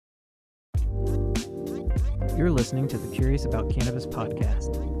You're listening to the Curious About Cannabis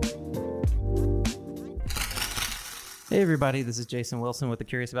podcast. Hey everybody, this is Jason Wilson with the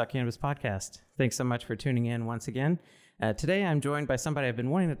Curious About Cannabis podcast. Thanks so much for tuning in once again. Today I'm joined by somebody I've been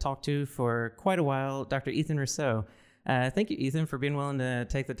wanting to talk to for quite a while, Dr. Ethan Russo. Thank you, Ethan, for being willing to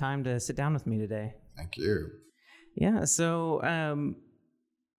take the time to sit down with me today. Thank you. Yeah, so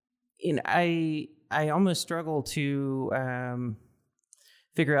I almost struggle to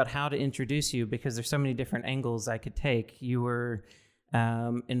figure out how to introduce you because there's so many different angles I could take. You were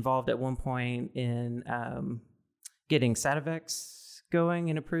involved at one point in getting Sativex going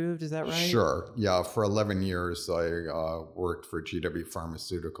and approved, is that right? Sure. Yeah, for 11 years I worked for GW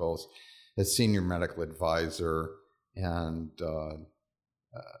Pharmaceuticals as senior medical advisor and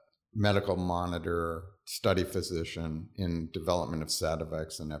medical monitor, study physician in development of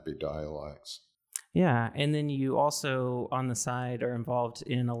Sativex and Epidiolex. Yeah, and then you also, on the side, are involved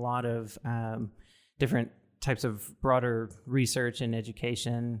in a lot of different types of broader research and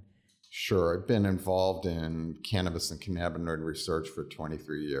education. Sure, I've been involved in cannabis and cannabinoid research for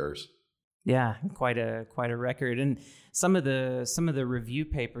 23 years. Yeah, quite a record. And some of the review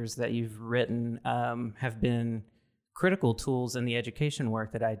papers that you've written have been critical tools in the education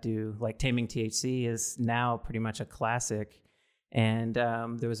work that I do. Like Taming THC is now pretty much a classic. And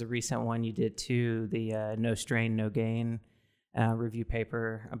there was a recent one you did too, the No Strain, No Gain review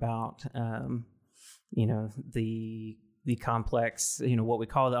paper about, the complex, what we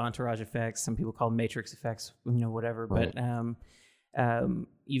call the entourage effects. Some people call them matrix effects, whatever. Right. But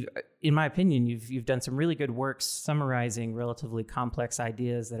you've, in my opinion, you've done some really good work summarizing relatively complex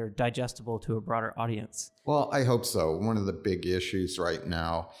ideas that are digestible to a broader audience. Well, I hope so. One of the big issues right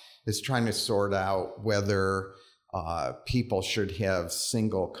now is trying to sort out whether people should have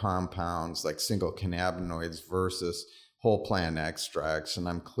single compounds like single cannabinoids versus whole plant extracts. And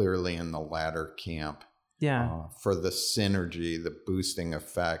I'm clearly in the latter camp. Yeah. For the synergy, the boosting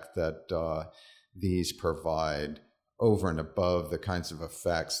effect that these provide over and above the kinds of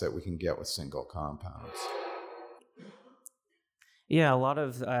effects that we can get with single compounds. Yeah, a lot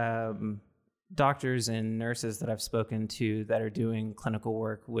of doctors and nurses that I've spoken to that are doing clinical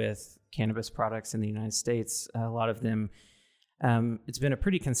work with cannabis products in the United States, a lot of them, it's been a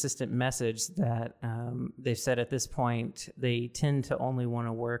pretty consistent message that they've said at this point they tend to only want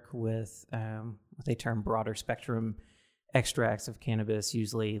to work with what they term broader spectrum extracts of cannabis,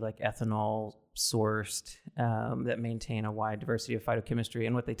 usually like ethanol sourced, that maintain a wide diversity of phytochemistry.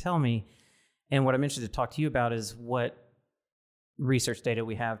 And what they tell me, and what I'm interested to talk to you about, is what research data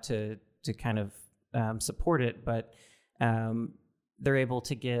we have to kind of support it, but they're able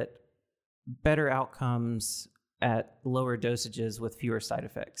to get better outcomes at lower dosages with fewer side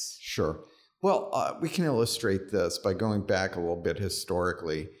effects. Sure. Well, we can illustrate this by going back a little bit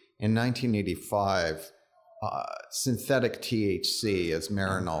historically. In 1985, synthetic THC as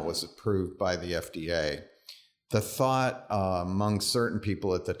Marinol was approved by the FDA. The thought among certain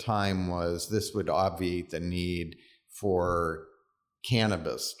people at the time was this would obviate the need for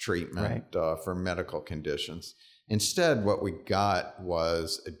cannabis treatment, right, for medical conditions. Instead, what we got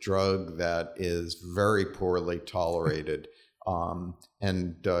was a drug that is very poorly tolerated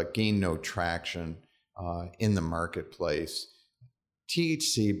and gained no traction in the marketplace.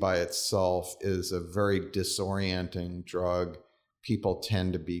 THC by itself is a very disorienting drug. People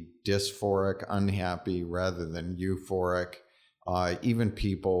tend to be dysphoric, unhappy, rather than euphoric. Even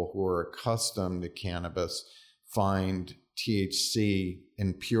people who are accustomed to cannabis find THC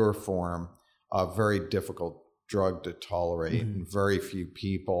in pure form a very difficult drug to tolerate, and very few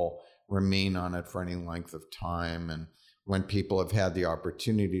people remain on it for any length of time. And when people have had the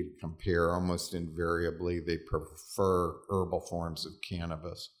opportunity to compare, almost invariably they prefer herbal forms of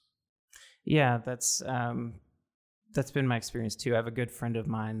cannabis. Yeah, that's been my experience too. I have a good friend of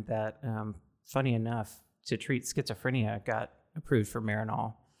mine that, funny enough, to treat schizophrenia got approved for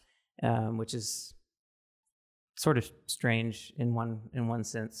Marinol, which is sort of strange in one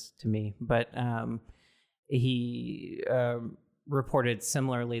sense to me. But he reported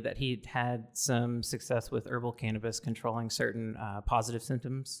similarly that he'd had some success with herbal cannabis controlling certain positive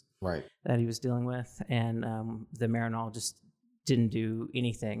symptoms, right, that he was dealing with. And the Marinol just didn't do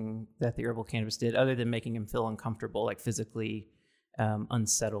anything that the herbal cannabis did other than making him feel uncomfortable, like physically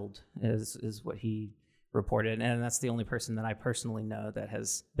unsettled is what he reported. And that's the only person that I personally know that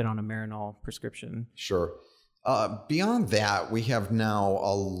has been on a Marinol prescription. Sure. Beyond that, we have now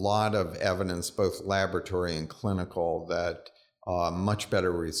a lot of evidence, both laboratory and clinical, that much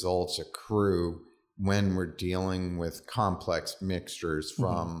better results accrue when we're dealing with complex mixtures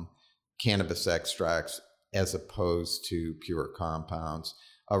from cannabis extracts as opposed to pure compounds.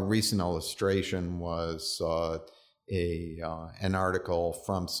 A recent illustration was an article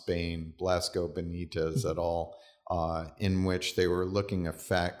from Spain, Blasco Benitez et al., in which they were looking at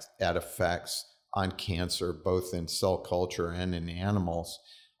effects on cancer, both in cell culture and in animals,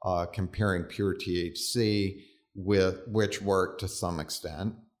 comparing pure THC, which worked to some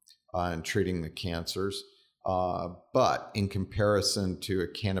extent in treating the cancers, but in comparison to a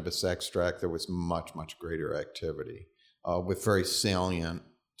cannabis extract, there was much, much greater activity with very salient,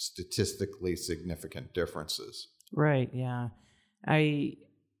 statistically significant differences. Right. Yeah. I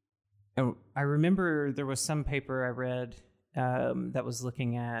remember there was some paper I read that was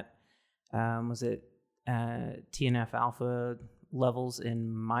looking at, was it TNF alpha levels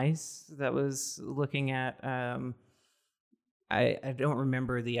in mice that was looking at, I don't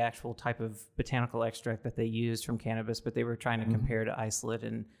remember the actual type of botanical extract that they used from cannabis, but they were trying to compare to isolate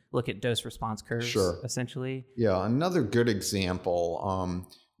and look at dose response curves, essentially. Yeah. Another good example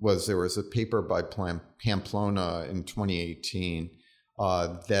there was a paper by Pamplona in 2018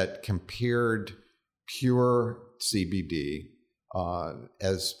 that compared pure CBD,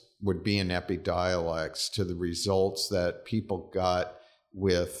 as would be in Epidiolex, to the results that people got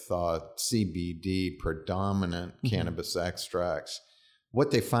with CBD predominant cannabis extracts.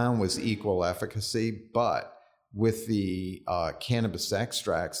 What they found was equal efficacy, but with the cannabis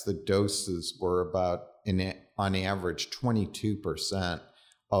extracts, the doses were about, on average, 22%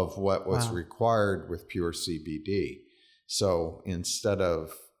 of what was required with pure CBD. So instead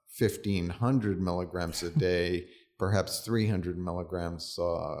of 1,500 milligrams a day, perhaps 300 milligrams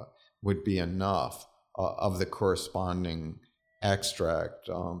would be enough of the corresponding extract.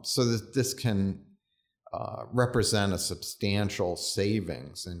 So that this can represent a substantial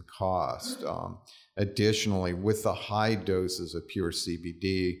savings in cost. Additionally, with the high doses of pure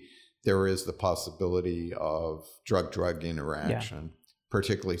CBD, there is the possibility of drug-drug interaction,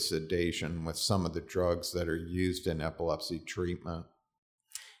 particularly sedation with some of the drugs that are used in epilepsy treatment.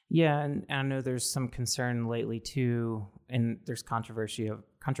 Yeah, and I know there's some concern lately too, and there's controversy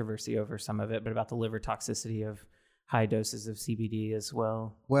over some of it, but about the liver toxicity of high doses of CBD as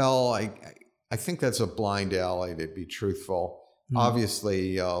well. Well, I think that's a blind alley, to be truthful.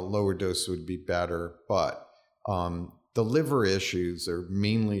 Obviously, lower dose would be better, but the liver issues are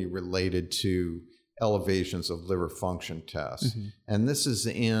mainly related to elevations of liver function tests. And this is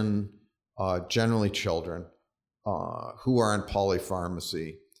in generally children who are on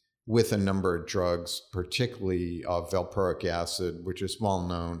polypharmacy with a number of drugs, particularly valproic acid, which is well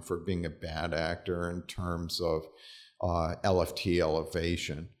known for being a bad actor in terms of LFT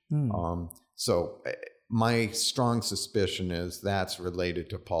elevation. So my strong suspicion is that's related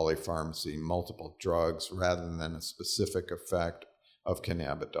to polypharmacy, multiple drugs, rather than a specific effect of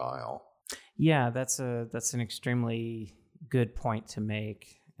cannabidiol. Yeah, that's an extremely good point to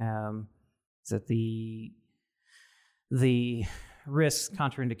make. That the risks,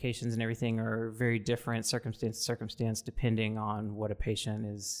 contraindications, and everything are very different circumstance to circumstance, depending on what a patient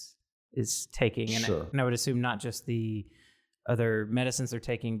is taking. And, and I would assume not just the other medicines they're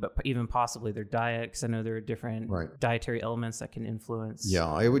taking, but even possibly their diet, because I know there are different dietary elements that can influence.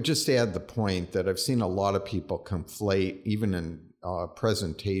 Yeah, I would just add the point that I've seen a lot of people conflate, even in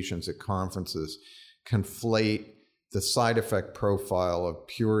presentations at conferences, conflate the side effect profile of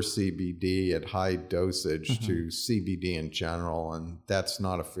pure CBD at high dosage to CBD in general, and that's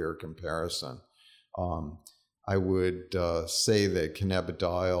not a fair comparison. I would say that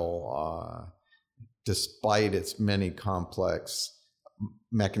cannabidiol, despite its many complex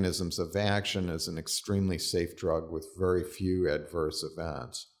mechanisms of action, is an extremely safe drug with very few adverse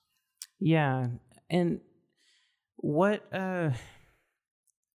events. Yeah, and what...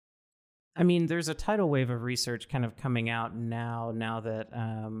 I mean, there's a tidal wave of research kind of coming out now that,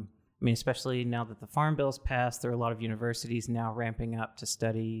 especially now that the Farm Bill's passed, there are a lot of universities now ramping up to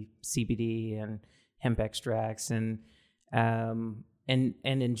study CBD and hemp extracts, and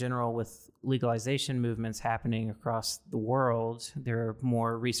in general, with legalization movements happening across the world, there are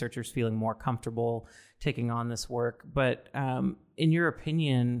more researchers feeling more comfortable taking on this work. But in your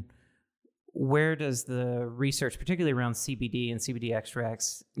opinion, where does the research, particularly around CBD and CBD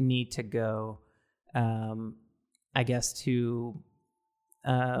extracts, need to go, I guess, to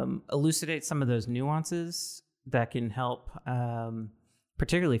elucidate some of those nuances that can help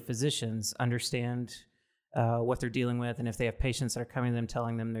particularly physicians understand what they're dealing with, and if they have patients that are coming to them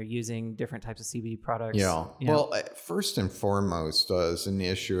telling them they're using different types of CBD products? Yeah. Well, first and foremost is an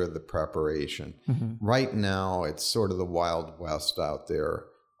issue of the preparation. Right now, it's sort of the Wild West out there.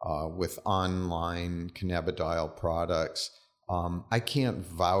 With online cannabidiol products. I can't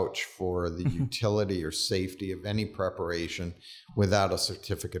vouch for the utility or safety of any preparation without a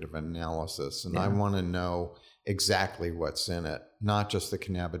certificate of analysis. And I want to know exactly what's in it, not just the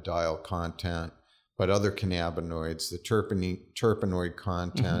cannabidiol content, but other cannabinoids, the terpenoid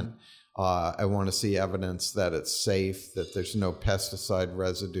content. I want to see evidence that it's safe, that there's no pesticide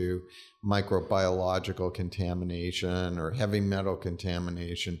residue, microbiological contamination, or heavy metal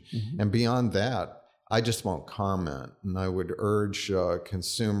contamination. And beyond that, I just won't comment. And I would urge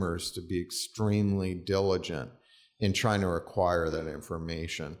consumers to be extremely diligent in trying to acquire that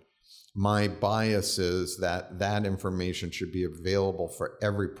information. My bias is that that information should be available for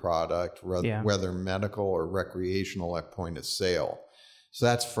every product, whether medical or recreational, at point of sale. So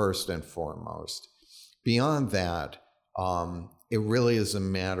that's first and foremost. Beyond that, it really is a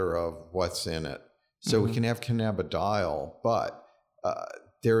matter of what's in it. So we can have cannabidiol, but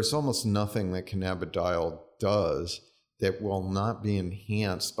there's almost nothing that cannabidiol does that will not be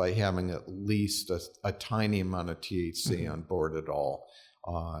enhanced by having at least a tiny amount of THC on board at all.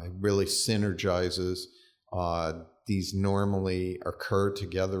 It really synergizes. These normally occur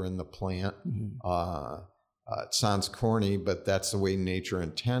together in the plant. It sounds corny, but that's the way nature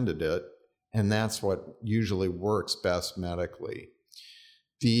intended it. And that's what usually works best medically.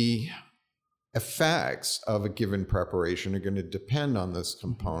 The effects of a given preparation are going to depend on those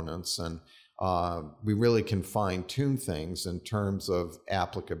components. And we really can fine-tune things in terms of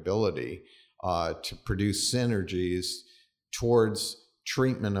applicability to produce synergies towards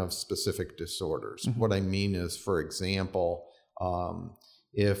treatment of specific disorders. What I mean is, for example,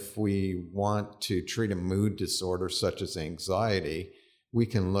 if we want to treat a mood disorder such as anxiety, we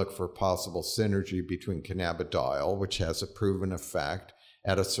can look for possible synergy between cannabidiol, which has a proven effect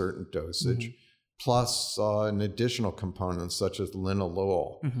at a certain dosage, plus an additional component such as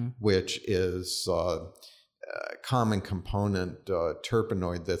linalool, which is a common component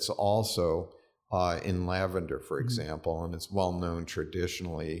terpenoid that's also in lavender, for example, and is well known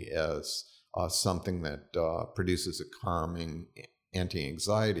traditionally as something that produces a calming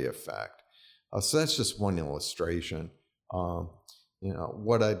anti-anxiety effect. So that's just one illustration.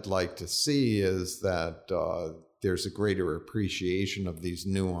 What I'd like to see is that there's a greater appreciation of these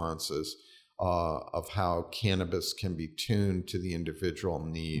nuances of how cannabis can be tuned to the individual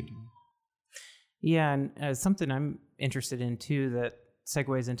need. Yeah, and something I'm interested in too that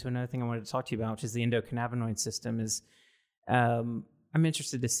segues into another thing I wanted to talk to you about, which is the endocannabinoid system. Is I'm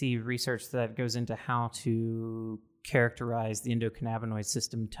interested to see research that goes into how to characterize the endocannabinoid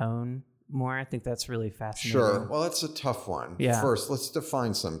system tone more. I think that's really fascinating. Sure. Well, that's a tough one. First, let's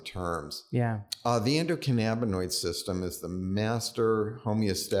define some terms. The endocannabinoid system is the master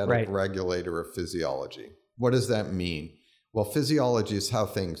homeostatic regulator of physiology. What does that mean? Well, physiology is how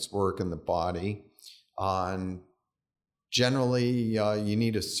things work in the body. Generally, you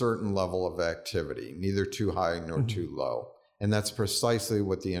need a certain level of activity, neither too high nor too low. And that's precisely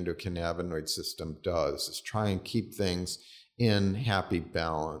what the endocannabinoid system does, is try and keep things in happy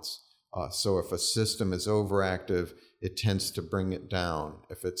balance. So if a system is overactive, it tends to bring it down.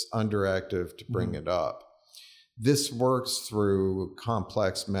 If it's underactive, to bring it up. This works through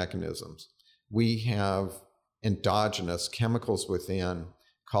complex mechanisms. We have endogenous chemicals within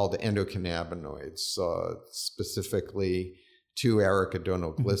called endocannabinoids, specifically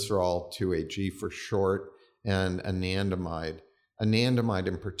 2-arachidonoglycerol, 2-AG for short, and anandamide. Anandamide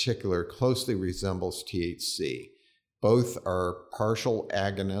in particular closely resembles THC. Both are partial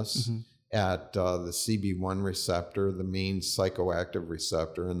agonists at the CB1 receptor, the main psychoactive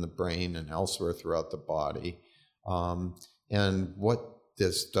receptor in the brain and elsewhere throughout the body. And what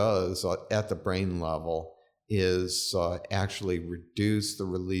this does at the brain level is actually reduce the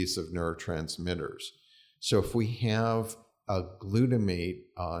release of neurotransmitters. So if we have a glutamate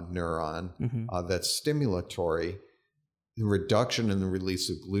neuron that's stimulatory, the reduction in the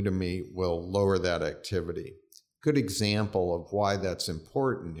release of glutamate will lower that activity. Good example of why that's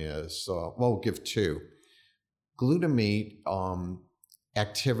important is, we'll give two. Glutamate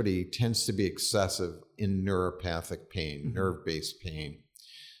activity tends to be excessive in neuropathic pain, nerve-based pain.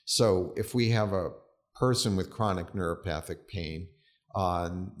 So if we have a person with chronic neuropathic pain,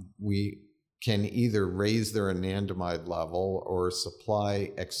 we can either raise their anandamide level or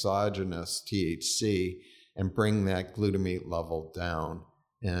supply exogenous THC and bring that glutamate level down.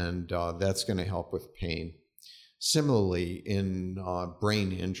 And that's going to help with pain. Similarly, in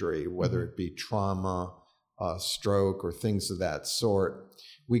brain injury, whether it be trauma, stroke, or things of that sort,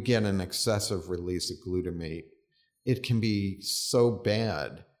 we get an excessive release of glutamate. It can be so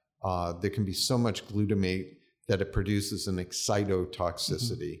bad, there can be so much glutamate that it produces an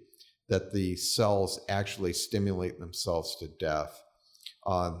excitotoxicity that the cells actually stimulate themselves to death.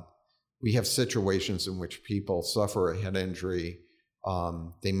 We have situations in which people suffer a head injury.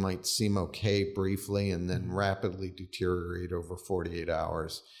 They might seem okay briefly and then rapidly deteriorate over 48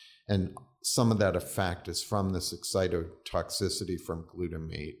 hours. And some of that effect is from this excitotoxicity from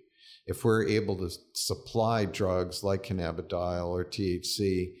glutamate. If we're able to supply drugs like cannabidiol or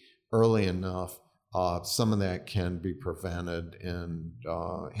THC early enough, some of that can be prevented and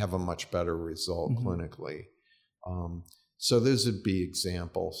have a much better result clinically. So those would be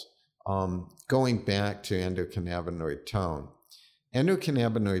examples. Going back to endocannabinoid tone.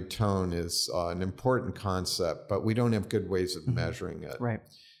 Endocannabinoid tone is an important concept, but we don't have good ways of measuring it. Right.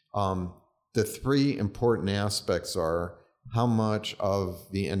 The three important aspects are how much of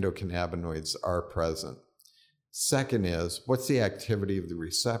the endocannabinoids are present. Second is, what's the activity of the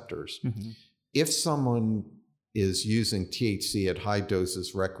receptors? If someone is using THC at high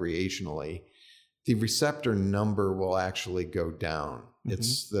doses recreationally, the receptor number will actually go down.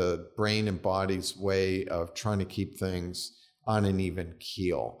 It's the brain and body's way of trying to keep things on an even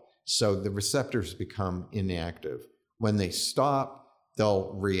keel. So the receptors become inactive. When they stop,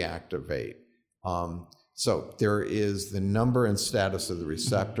 they'll reactivate. So there is the number and status of the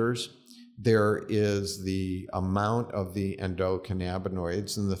receptors. There is the amount of the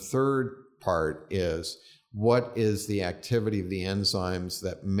endocannabinoids. And the third part is, what is the activity of the enzymes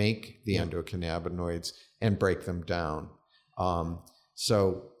that make the endocannabinoids and break them down?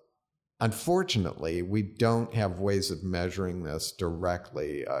 So unfortunately, we don't have ways of measuring this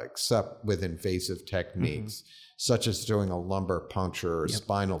directly, except with invasive techniques, such as doing a lumbar puncture or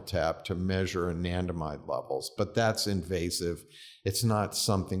spinal tap to measure anandamide levels. But that's invasive. It's not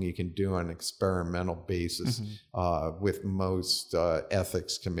something you can do on an experimental basis with most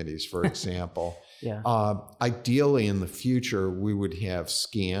ethics committees, for example. Ideally, in the future, we would have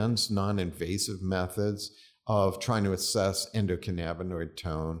scans, non-invasive methods of trying to assess endocannabinoid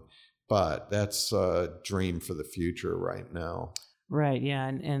tone. But that's a dream for the future right now. Right, yeah.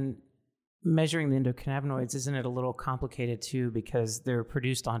 And measuring the endocannabinoids, isn't it a little complicated too, because they're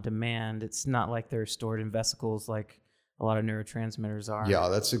produced on demand? It's not like they're stored in vesicles like a lot of neurotransmitters are. Yeah,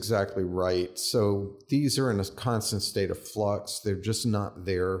 that's exactly right. So these are in a constant state of flux. They're just not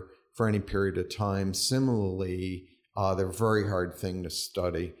there for any period of time. Similarly, they're a very hard thing to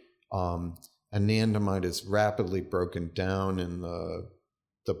study. Anandamide is rapidly broken down in the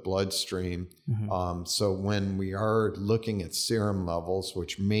bloodstream. So when we are looking at serum levels,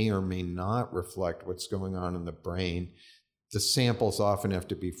 which may or may not reflect what's going on in the brain, the samples often have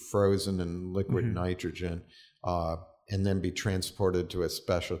to be frozen in liquid nitrogen and then be transported to a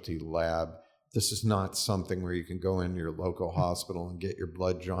specialty lab. This is not something where you can go in your local hospital and get your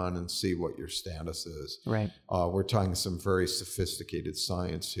blood drawn and see what your status is. Right. We're talking some very sophisticated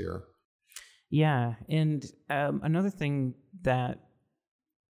science here. Yeah. And another thing that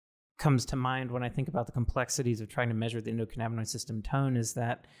comes to mind when I think about the complexities of trying to measure the endocannabinoid system tone is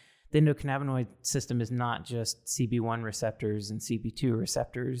that the endocannabinoid system is not just CB1 receptors and CB2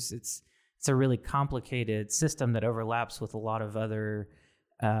 receptors. It's a really complicated system that overlaps with a lot of other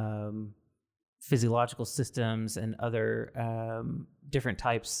physiological systems and other different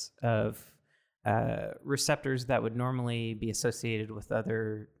types of receptors that would normally be associated with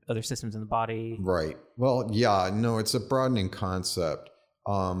other systems in the body. Right. Well, yeah, no, it's a broadening concept.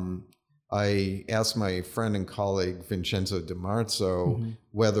 I asked my friend and colleague Vincenzo Di Marzo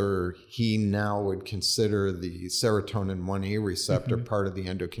whether he now would consider the serotonin 1A receptor part of the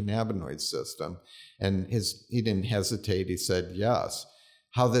endocannabinoid system. And he didn't hesitate. He said yes.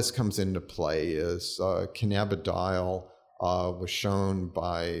 How this comes into play is cannabidiol was shown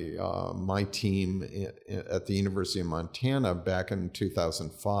by my team at the University of Montana back in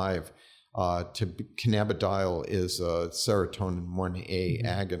 2005. Cannabidiol is a serotonin 1A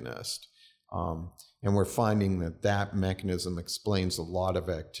agonist. And we're finding that mechanism explains a lot of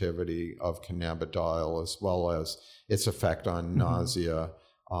activity of cannabidiol, as well as its effect on nausea,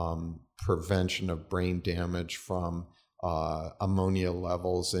 prevention of brain damage from ammonia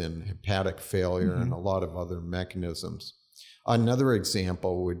levels in hepatic failure, and a lot of other mechanisms. Another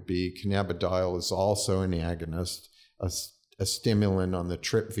example would be cannabidiol is also an agonist, a stimulant on the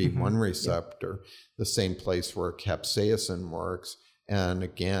TRPV1 receptor, the same place where capsaicin works. And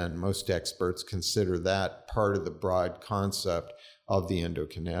again, most experts consider that part of the broad concept of the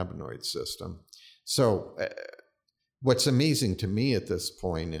endocannabinoid system. So what's amazing to me at this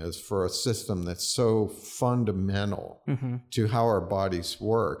point is, for a system that's so fundamental to how our bodies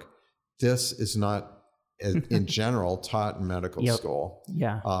work, this is not, in general, taught in medical school.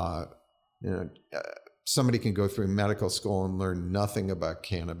 Yeah. somebody can go through medical school and learn nothing about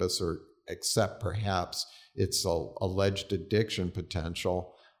cannabis, or except perhaps its alleged addiction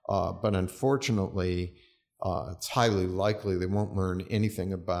potential. But unfortunately, it's highly likely they won't learn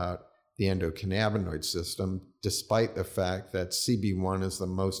anything about the endocannabinoid system, despite the fact that CB1 is the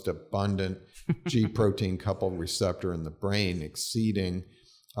most abundant G protein coupled receptor in the brain, exceeding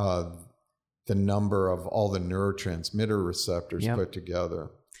the number of all the neurotransmitter receptors put together.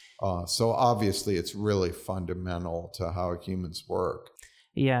 So obviously it's really fundamental to how humans work.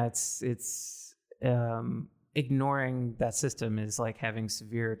 Yeah, it's ignoring that system is like having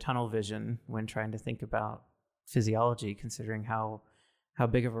severe tunnel vision when trying to think about physiology, considering how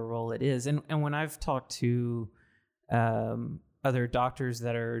big of a role it is. And when I've talked to other doctors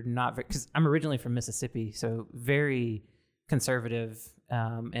that are not, because I'm originally from Mississippi, so very conservative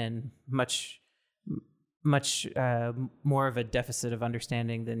and much more of a deficit of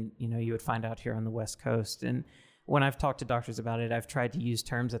understanding than you would find out here on the West Coast. And when I've talked to doctors about it, I've tried to use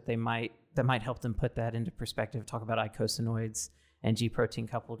terms that might help them put that into perspective. Talk about eicosanoids and G protein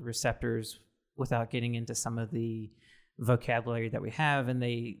coupled receptors without getting into some of the vocabulary that we have, and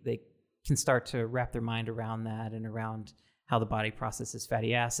they can start to wrap their mind around that and around how the body processes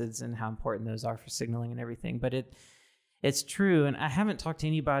fatty acids and how important those are for signaling and everything. But it's true, and I haven't talked to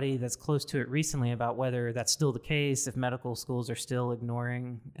anybody that's close to it recently about whether that's still the case, if medical schools are still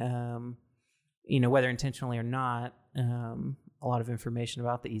ignoring, whether intentionally or not, a lot of information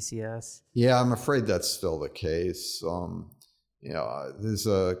about the ECS. Yeah, I'm afraid that's still the case. There's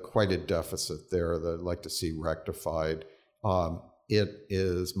quite a deficit there that I'd like to see rectified. It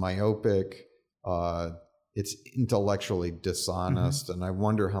is myopic. It's intellectually dishonest, and I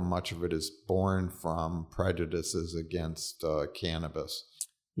wonder how much of it is born from prejudices against cannabis.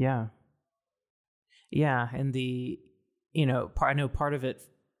 Yeah, and I know part of it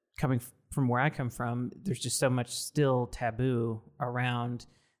coming from where I come from, there's just so much still taboo around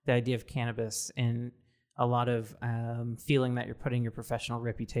the idea of cannabis, and a lot of feeling that you're putting your professional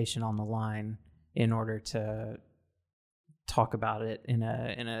reputation on the line in order to talk about it in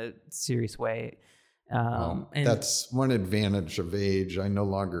a serious way. And that's one advantage of age. I no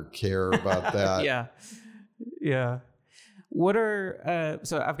longer care about that. Yeah. What are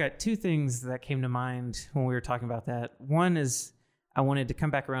so I've got two things that came to mind when we were talking about that. One is I wanted to come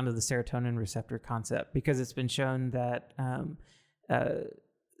back around to the serotonin receptor concept, because it's been shown that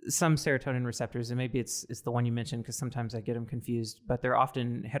some serotonin receptors, and maybe it's the one you mentioned because sometimes I get them confused, but they're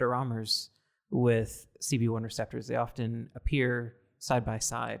often heteromers with CB1 receptors. They often appear side by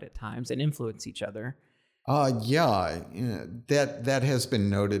side at times and influence each other. That has been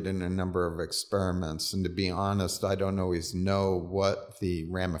noted in a number of experiments, and to be honest, I don't always know what the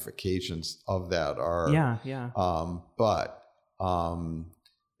ramifications of that are. But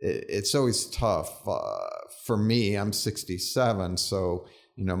it's always tough. For me, I'm 67, so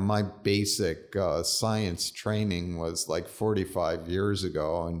my basic science training was like 45 years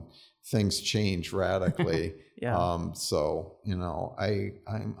ago, and things change radically. So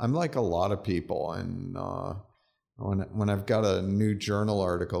I'm like a lot of people, and when I've got a new journal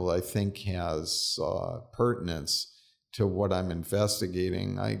article I think has pertinence to what I'm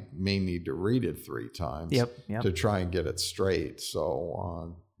investigating, I may need to read it 3 times to try and get it straight.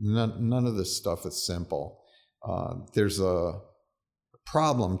 So none of this stuff is simple. There's a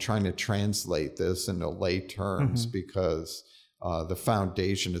problem trying to translate this into lay terms, because the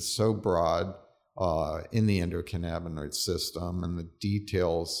foundation is so broad in the endocannabinoid system, and the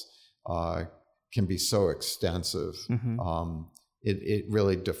details can be so extensive. It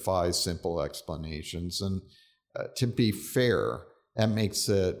really defies simple explanations. And to be fair, that makes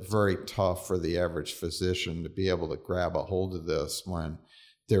it very tough for the average physician to be able to grab a hold of this when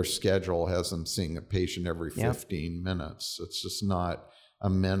their schedule has them seeing a patient every 15 minutes. It's just not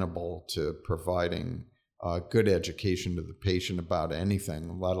amenable to providing good education to the patient about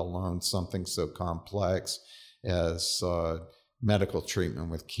anything, let alone something so complex as medical treatment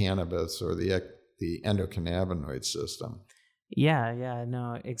with cannabis or the endocannabinoid system.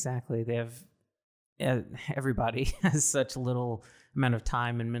 No, exactly. They have everybody has such little amount of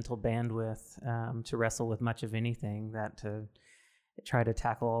time and mental bandwidth to wrestle with much of anything, that to try to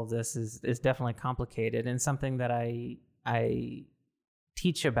tackle all of this is definitely complicated. And something that I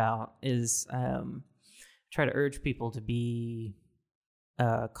teach about is try to urge people to be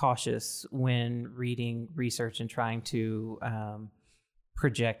cautious when reading research and trying to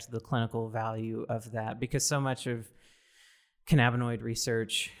project the clinical value of that, because so much of cannabinoid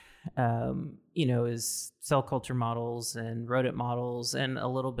research is cell culture models and rodent models and a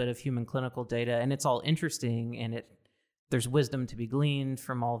little bit of human clinical data, and it's all interesting, and there's wisdom to be gleaned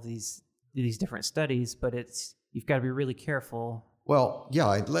from all of these these different studies, but you've got to be really careful. Well, yeah,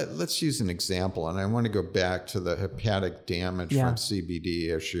 let's use an example, and I want to go back to the hepatic damage from CBD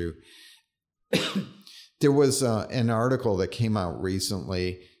issue. There was an article that came out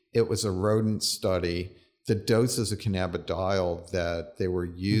recently. It was a rodent study. The doses of cannabidiol that they were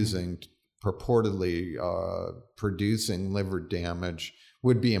using purportedly producing liver damage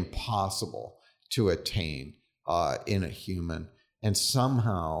would be impossible to attain in a human. And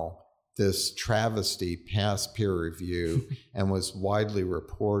somehow this travesty passed peer review and was widely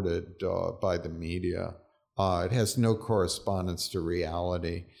reported by the media. It has no correspondence to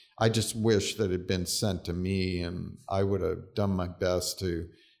reality. I just wish that it had been sent to me, and I would have done my best to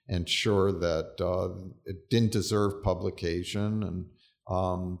ensure that it didn't deserve publication.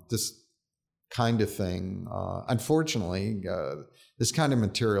 And this kind of thing, unfortunately, this kind of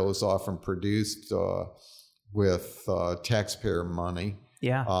material is often produced with taxpayer money.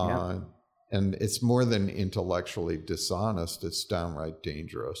 And it's more than intellectually dishonest. It's downright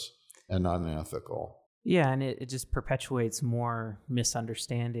dangerous and unethical. Yeah, and it just perpetuates more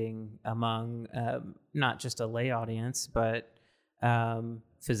misunderstanding among not just a lay audience, but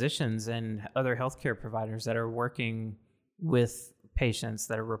physicians and other healthcare providers that are working with patients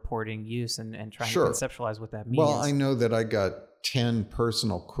that are reporting use and trying to conceptualize what that means. Well, I know that I got 10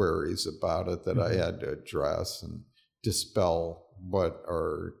 personal queries about it that I had to address and dispel what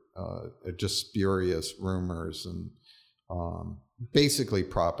are just spurious rumors and basically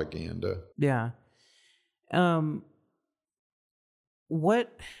propaganda. Yeah. What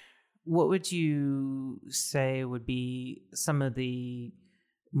would you say would be some of the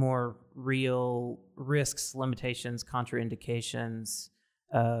more real risks, limitations, contraindications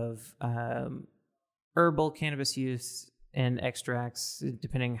of herbal cannabis use and extracts,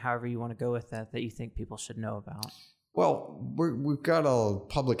 depending however you want to go with that you think people should know about? Well, we've got a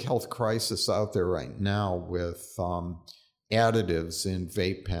public health crisis out there right now with additives in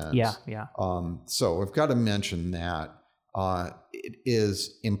vape pens. Yeah. So we've got to mention that. It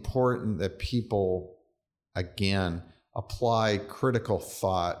is important that people, again, apply critical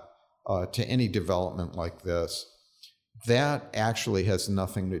thought to any development like this. That actually has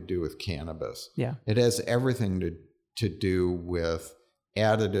nothing to do with cannabis. Yeah. It has everything to do with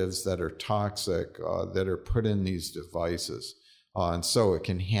additives that are toxic that are put in these devices. And so it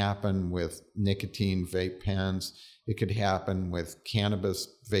can happen with nicotine vape pens. It could happen with cannabis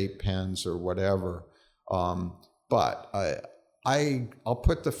vape pens or whatever. But I'll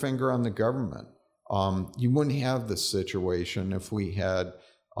put the finger on the government. You wouldn't have this situation if we had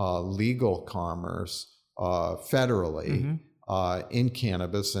legal commerce federally in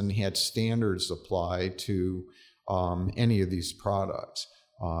cannabis and had standards applied to any of these products,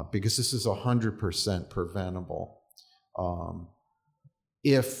 because this is 100% preventable.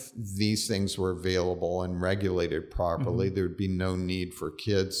 If these things were available and regulated properly, there would be no need for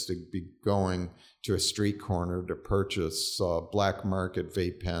kids to be going to a street corner to purchase black market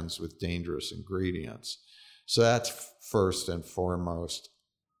vape pens with dangerous ingredients. So that's first and foremost.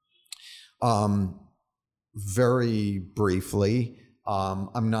 Very briefly,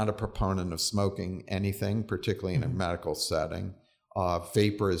 I'm not a proponent of smoking anything, particularly in a medical setting.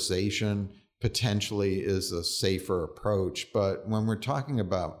 Vaporization potentially is a safer approach, but when we're talking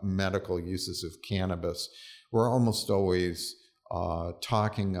about medical uses of cannabis, we're almost always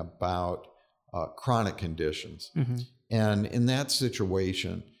talking about chronic conditions. And in that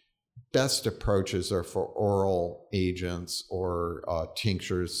situation, best approaches are for oral agents or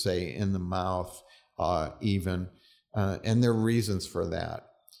tinctures, say in the mouth even, and there are reasons for that.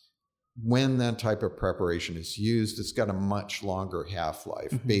 When that type of preparation is used, it's got a much longer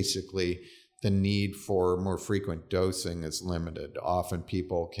half-life. Basically, the need for more frequent dosing is limited. Often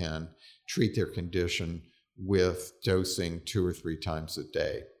people can treat their condition with dosing 2 or 3 times a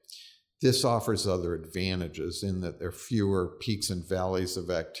day. This offers other advantages in that there are fewer peaks and valleys of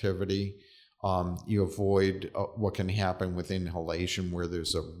activity. You avoid what can happen with inhalation, where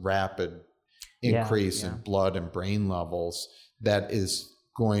there's a rapid increase in blood and brain levels that is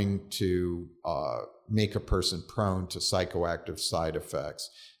going to make a person prone to psychoactive side effects,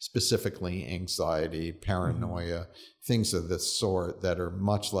 specifically anxiety, paranoia, things of this sort that are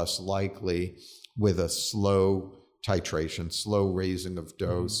much less likely with a slow titration, slow raising of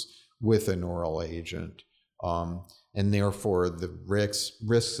dose with an oral agent. And therefore, the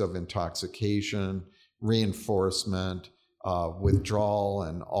risks of intoxication, reinforcement, withdrawal,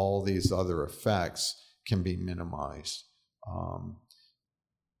 and all these other effects can be minimized.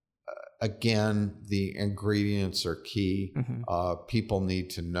 Again, the ingredients are key. People need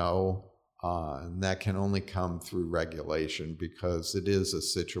to know And that can only come through regulation, because it is a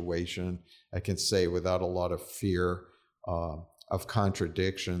situation, I can say without a lot of fear of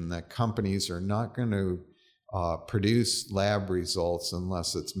contradiction, that companies are not going to produce lab results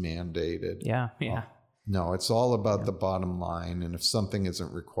unless it's mandated. Yeah. No, it's all about the bottom line. And if something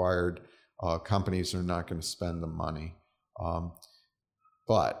isn't required, companies are not going to spend the money.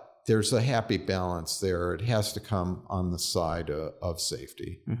 But there's a happy balance there. It has to come on the side of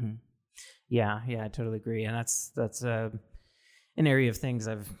safety. Mm-hmm. Yeah, I totally agree. And that's an area of things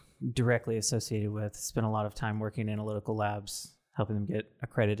I've directly associated with. Spent a lot of time working in analytical labs, helping them get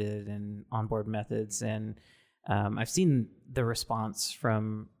accredited and onboard methods. And I've seen the response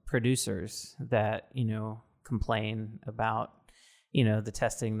from producers that, complain about, the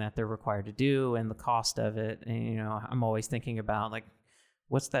testing that they're required to do and the cost of it. And, I'm always thinking about, like,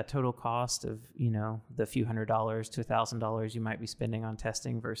 what's that total cost of, the few $100s to $1,000 you might be spending on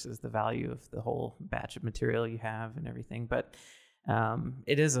testing versus the value of the whole batch of material you have and everything. But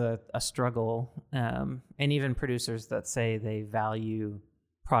it is a struggle. And even producers that say they value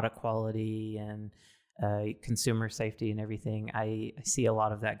product quality and consumer safety and everything, I see a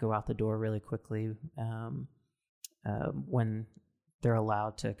lot of that go out the door really quickly when they're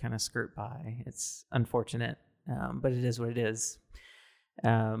allowed to kind of skirt by. It's unfortunate, but it is what it is.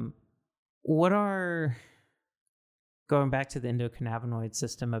 Going back to the endocannabinoid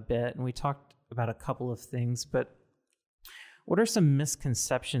system a bit, and we talked about a couple of things, but what are some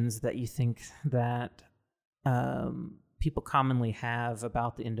misconceptions that you think that people commonly have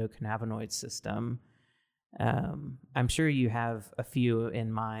about the endocannabinoid system? I'm sure you have a few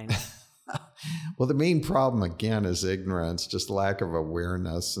in mind. Well, the main problem, again, is ignorance, just lack of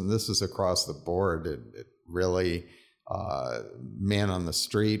awareness. And this is across the board. It really... man on the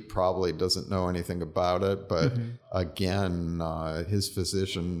street probably doesn't know anything about it, but again, his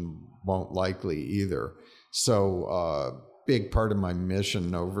physician won't likely either. So big part of my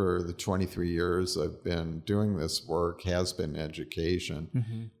mission over the 23 years I've been doing this work has been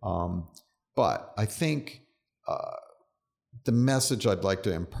education. But I think the message I'd like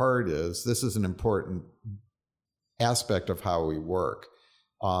to impart is this is an important aspect of how we work.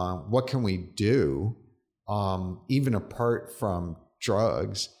 What can we do? Even apart from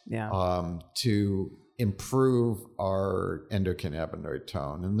drugs, to improve our endocannabinoid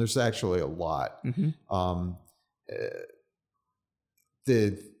tone. And there's actually a lot.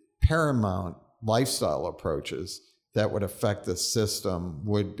 The paramount lifestyle approaches that would affect the system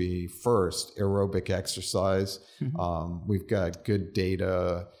would be, first, aerobic exercise. We've got good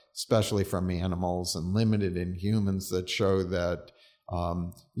data, especially from animals and limited in humans, that show that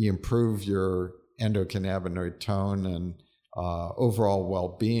you improve your endocannabinoid tone and overall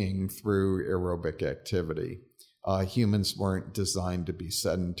well-being through aerobic activity. Humans weren't designed to be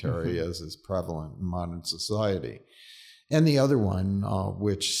sedentary, as is prevalent in modern society. And the other one,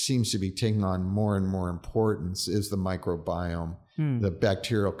 which seems to be taking on more and more importance, is the microbiome, the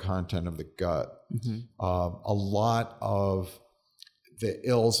bacterial content of the gut. A lot of the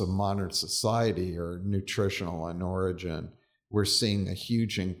ills of modern society are nutritional in origin. We're seeing a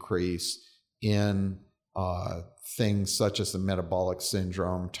huge increase in things such as the metabolic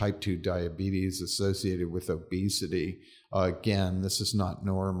syndrome, type 2 diabetes associated with obesity. Again, this is not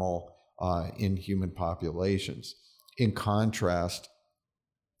normal in human populations. In contrast,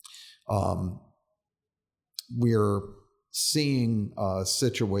 we're seeing a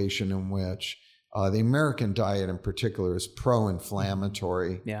situation in which the American diet in particular is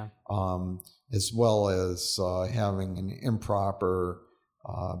pro-inflammatory, as well as having an improper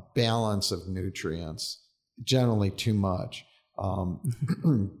balance of nutrients, generally too much.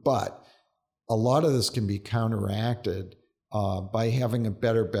 But a lot of this can be counteracted by having a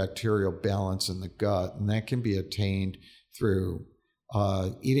better bacterial balance in the gut, and that can be attained through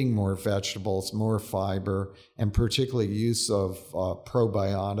eating more vegetables, more fiber, and particularly use of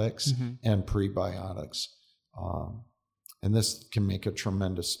probiotics and prebiotics. And this can make a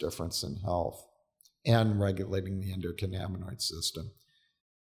tremendous difference in health and regulating the endocannabinoid system.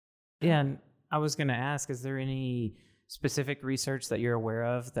 Yeah, and I was going to ask, is there any specific research that you're aware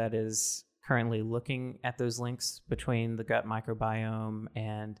of that is currently looking at those links between the gut microbiome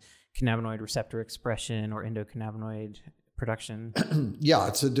and cannabinoid receptor expression or endocannabinoid production? Yeah,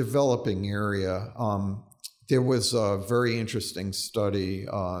 it's a developing area. There was a very interesting study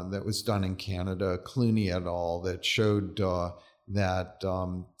that was done in Canada, Clooney et al., that showed that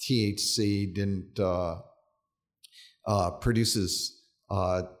THC produces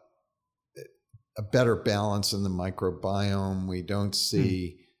a better balance in the microbiome. We don't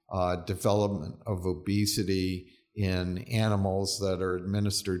see development of obesity in animals that are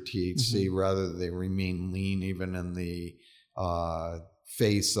administered THC, Mm-hmm. rather they remain lean even in the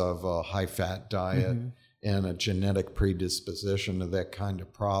face of a high-fat diet Mm-hmm. and a genetic predisposition to that kind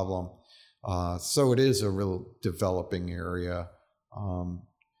of problem. So it is a real developing area.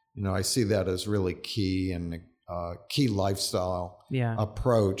 I see that as really key and key lifestyle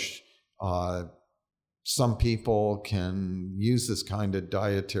approach. Some people can use this kind of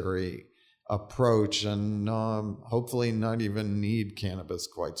dietary approach and hopefully not even need cannabis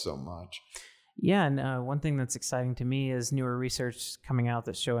quite so much. Yeah, and one thing that's exciting to me is newer research coming out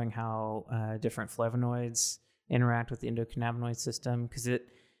that's showing how different flavonoids interact with the endocannabinoid system, because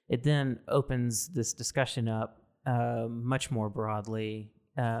it then opens this discussion up much more broadly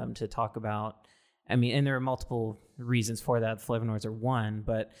to talk about. I mean, and there are multiple reasons for that. Flavonoids are one,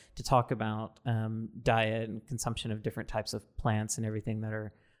 but to talk about diet and consumption of different types of plants and everything that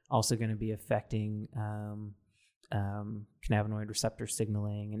are also going to be affecting cannabinoid receptor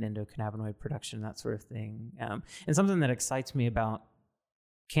signaling and endocannabinoid production, that sort of thing. And something that excites me about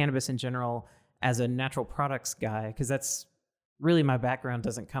cannabis in general as a natural products guy, because that's really my background,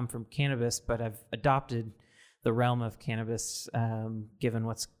 doesn't come from cannabis, but I've adopted the realm of cannabis given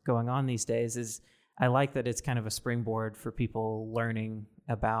what's going on these days, is I like that it's kind of a springboard for people learning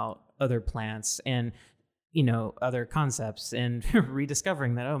about other plants and other concepts, and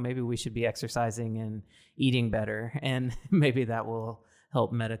rediscovering that, maybe we should be exercising and eating better, and maybe that will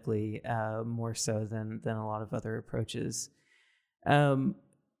help medically more so than a lot of other approaches. One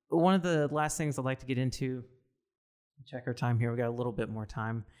of the last things I'd like to get into, check our time here, we got a little bit more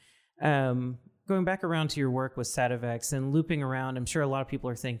time. Going back around to your work with Sativex and looping around, I'm sure a lot of people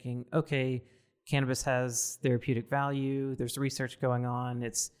are thinking, okay, cannabis has therapeutic value, there's research going on,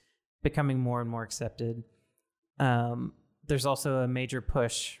 it's becoming more and more accepted. There's also a major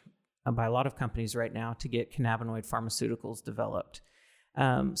push by a lot of companies right now to get cannabinoid pharmaceuticals developed.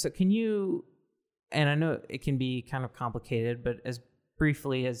 So can you, and I know it can be kind of complicated, but as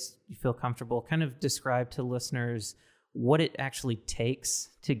briefly as you feel comfortable, kind of describe to listeners what it actually takes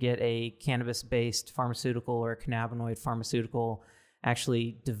to get a cannabis-based pharmaceutical or a cannabinoid pharmaceutical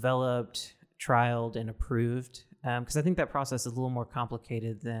actually developed, trialed, and approved. Because I think that process is a little more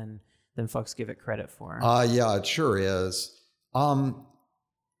complicated than folks give it credit for. Yeah, it sure is.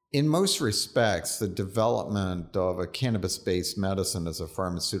 In most respects, the development of a cannabis-based medicine as a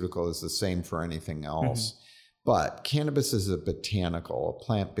pharmaceutical is the same for anything else. Mm-hmm. But cannabis is a botanical, a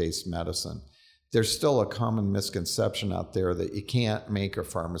plant-based medicine. There's still a common misconception out there that you can't make a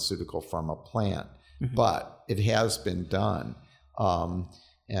pharmaceutical from a plant, mm-hmm. but it has been done.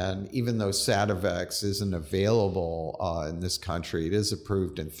 And even though Sativex isn't available in this country, it is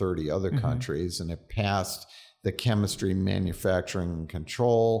approved in 30 other mm-hmm. countries, and it passed the chemistry, manufacturing, and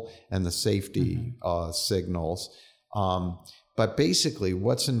control, and the safety mm-hmm. Signals. But basically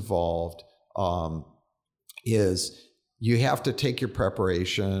what's involved is you have to take your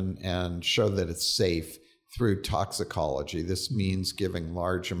preparation and show that it's safe through toxicology. This means giving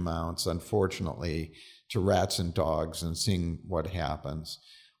large amounts, unfortunately, to rats and dogs and seeing what happens.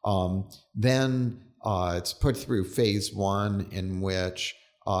 Then it's put through phase 1, in which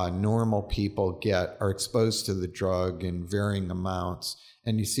normal people are exposed to the drug in varying amounts,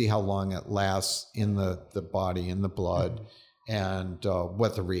 and you see how long it lasts in the body, in the blood, mm-hmm. and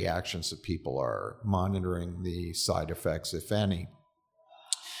what the reactions of people are, monitoring the side effects, if any.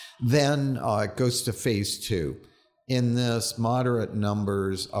 Then it goes to phase 2. In this, moderate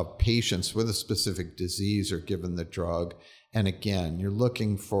numbers of patients with a specific disease are given the drug. And again, you're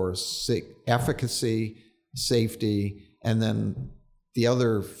looking for efficacy, safety, and then the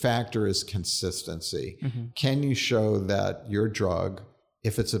other factor is consistency. Mm-hmm. Can you show that your drug,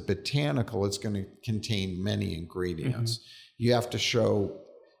 if it's a botanical, it's going to contain many ingredients? Mm-hmm. You have to show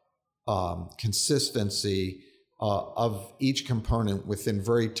consistency of each component within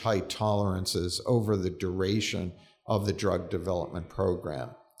very tight tolerances over the duration of the drug development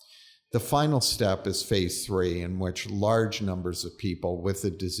program. The final step is phase 3, in which large numbers of people with the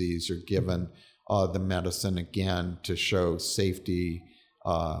disease are given the medicine, again, to show safety,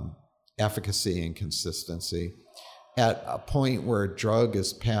 efficacy, and consistency. At a point where a drug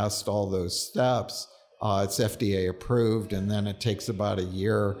is past all those steps, it's FDA approved, and then it takes about a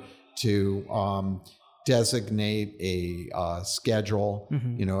year to designate a schedule.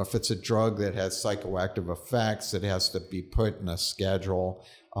 Mm-hmm. If it's a drug that has psychoactive effects, it has to be put in a schedule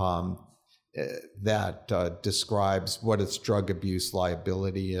that describes what its drug abuse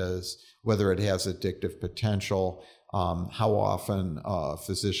liability is, whether it has addictive potential, how often a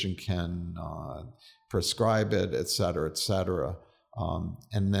physician can prescribe it, et cetera, et cetera.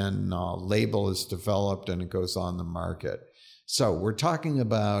 And then label is developed and it goes on the market. So we're talking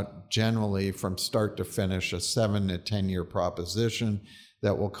about generally from start to finish a 7 to 10 year proposition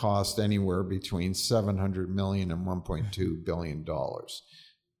that will cost anywhere between $700 million and $1.2 billion.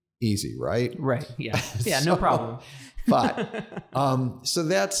 Easy, right? Right. Yeah. Yeah. No problem. But so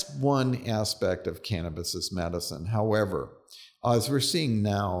that's one aspect of cannabis as medicine. However, as we're seeing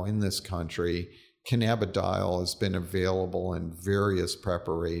now in this country, cannabidiol has been available in various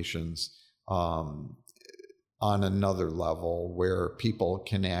preparations on another level where people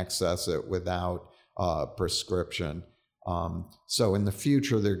can access it without prescription. So in the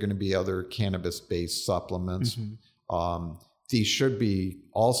future, there are going to be other cannabis-based supplements. These should be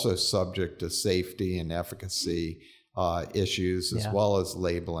also subject to safety and efficacy issues as well as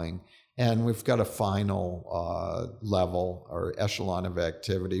labeling. And we've got a final level or echelon of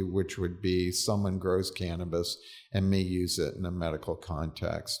activity, which would be someone grows cannabis and may use it in a medical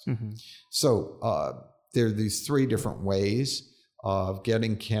context. So there are these three different ways of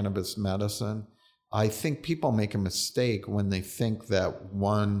getting cannabis medicine. I think people make a mistake when they think that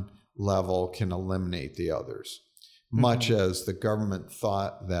one level can eliminate the others, much as the government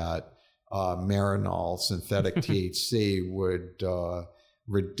thought that Marinol, synthetic THC, would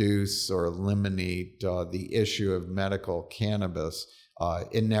reduce or eliminate the issue of medical cannabis.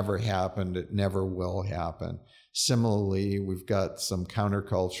 It never happened. It never will happen. Similarly, we've got some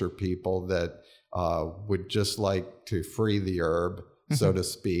counterculture people that would just like to free the herb, so to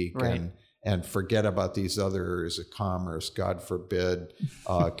speak, and forget about these other areas of commerce. God forbid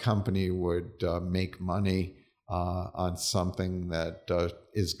a company would make money on something that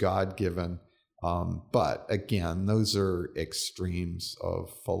is God-given. But again, those are extremes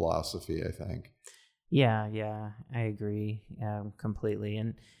of philosophy, I think. Yeah, I agree completely.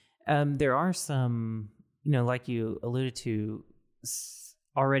 And there are some, like you alluded to,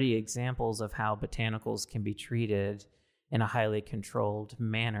 already examples of how botanicals can be treated in a highly controlled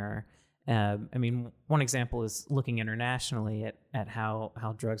manner. One example is looking internationally at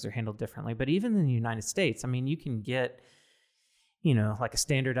how drugs are handled differently. But even in the United States, you can get, like a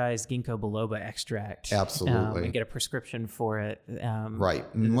standardized ginkgo biloba extract. Absolutely. And get a prescription for it. Right.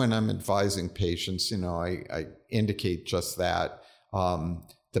 And when I'm advising patients, I indicate just that.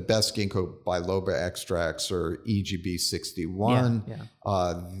 The best ginkgo biloba extracts are EGB 61.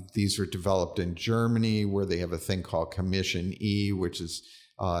 These are developed in Germany, where they have a thing called Commission E, which is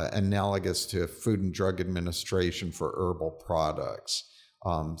analogous to Food and Drug Administration for herbal products.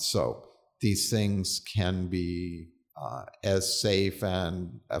 So these things can be as safe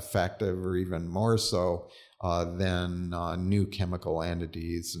and effective, or even more so, than new chemical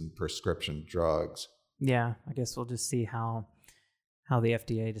entities and prescription drugs. Yeah, I guess we'll just see how the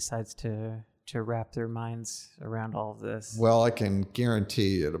FDA decides to wrap their minds around all of this. Well, I can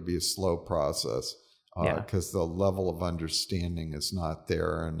guarantee it'll be a slow process because the level of understanding is not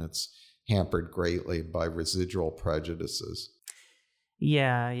there, and it's hampered greatly by residual prejudices.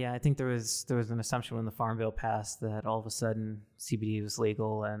 Yeah. I think there was an assumption when the Farm Bill passed that all of a sudden CBD was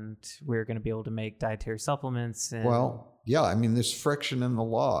legal and we were going to be able to make dietary supplements. There's friction in the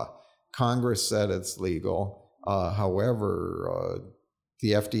law. Congress said it's legal. However,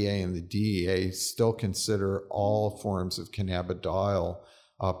 the FDA and the DEA still consider all forms of cannabidiol,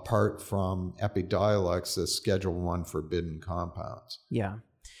 apart from Epidiolex, as Schedule I forbidden compounds. Yeah,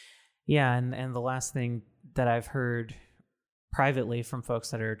 and the last thing that I've heard privately from folks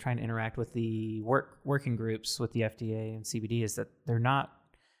that are trying to interact with the working groups with the FDA and CBD is that they're not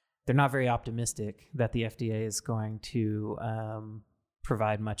very optimistic that the FDA is going to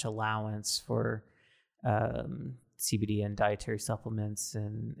provide much allowance for CBD and dietary supplements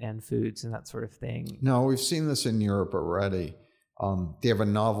and foods and that sort of thing. No, we've seen this in Europe already. They have a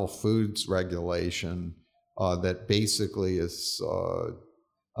novel foods regulation that basically is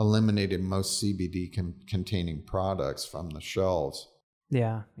eliminated most CBD containing products from the shelves.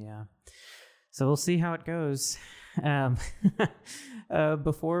 Yeah. So we'll see how it goes.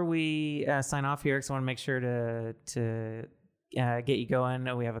 Before we sign off here, because I want to make sure to get you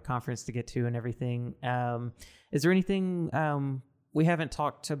going. We have a conference to get to and everything. Is there anything we haven't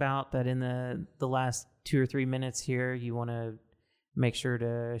talked about that in the last 2 or 3 minutes here you want to make sure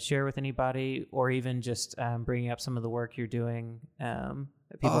to share with anybody, or even just bringing up some of the work you're doing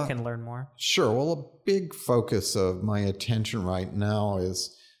that people can learn more? Sure. Well, a big focus of my attention right now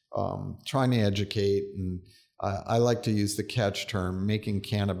is trying to educate, and I like to use the catch term, making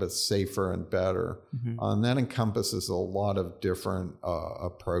cannabis safer and better. And that encompasses a lot of different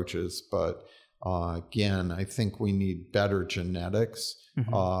approaches. But again, I think we need better genetics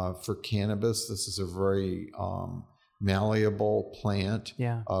for cannabis. This is a very malleable plant.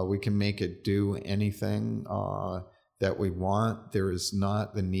 Yeah. We can make it do anything that we want. There is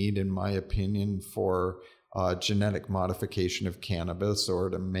not the need, in my opinion, for genetic modification of cannabis or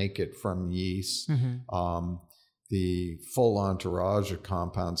to make it from yeast. The full entourage of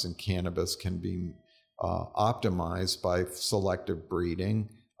compounds in cannabis can be optimized by selective breeding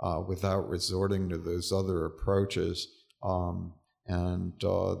without resorting to those other approaches. And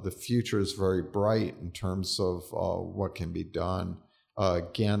the future is very bright in terms of what can be done.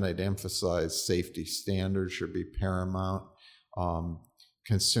 Again, I'd emphasize safety standards should be paramount.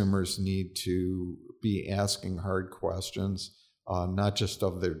 Consumers need to be asking hard questions, not just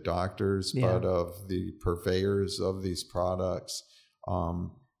of their doctors, but of the purveyors of these products.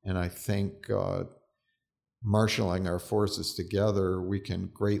 And I think marshaling our forces together, we can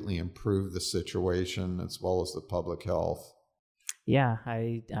greatly improve the situation as well as the public health. Yeah,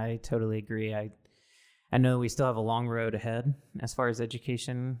 I totally agree. I know we still have a long road ahead as far as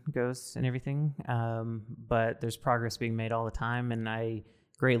education goes and everything, but there's progress being made all the time, and I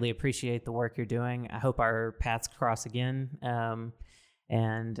greatly appreciate the work you're doing. I hope our paths cross again, and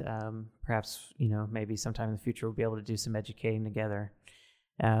perhaps, maybe sometime in the future we'll be able to do some educating together.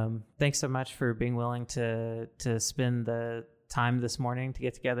 Thanks so much for being willing to spend the time this morning to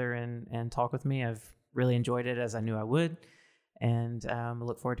get together and talk with me. I've really enjoyed it, as I knew I would. And I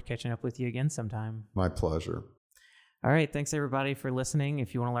look forward to catching up with you again sometime. My pleasure. All right. Thanks, everybody, for listening.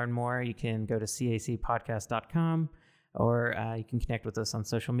 If you want to learn more, you can go to cacpodcast.com, or you can connect with us on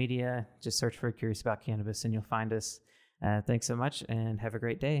social media. Just search for Curious About Cannabis and you'll find us. Thanks so much and have a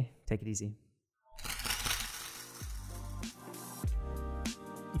great day. Take it easy.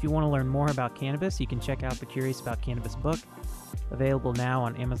 If you want to learn more about cannabis, you can check out the Curious About Cannabis book, available now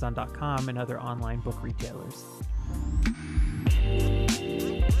on Amazon.com and other online book retailers.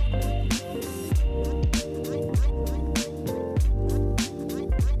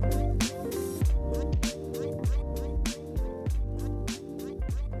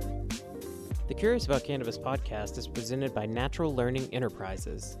 The Curious About Cannabis podcast is presented by Natural Learning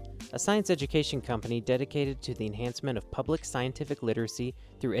Enterprises, a science education company dedicated to the enhancement of public scientific literacy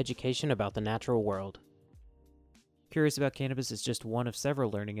through education about the natural world. Curious About Cannabis is just one of several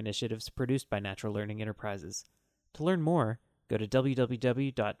learning initiatives produced by Natural Learning Enterprises. To learn more, go to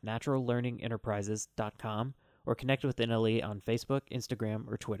www.naturallearningenterprises.com or connect with NLE on Facebook, Instagram,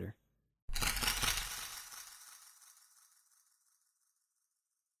 or Twitter.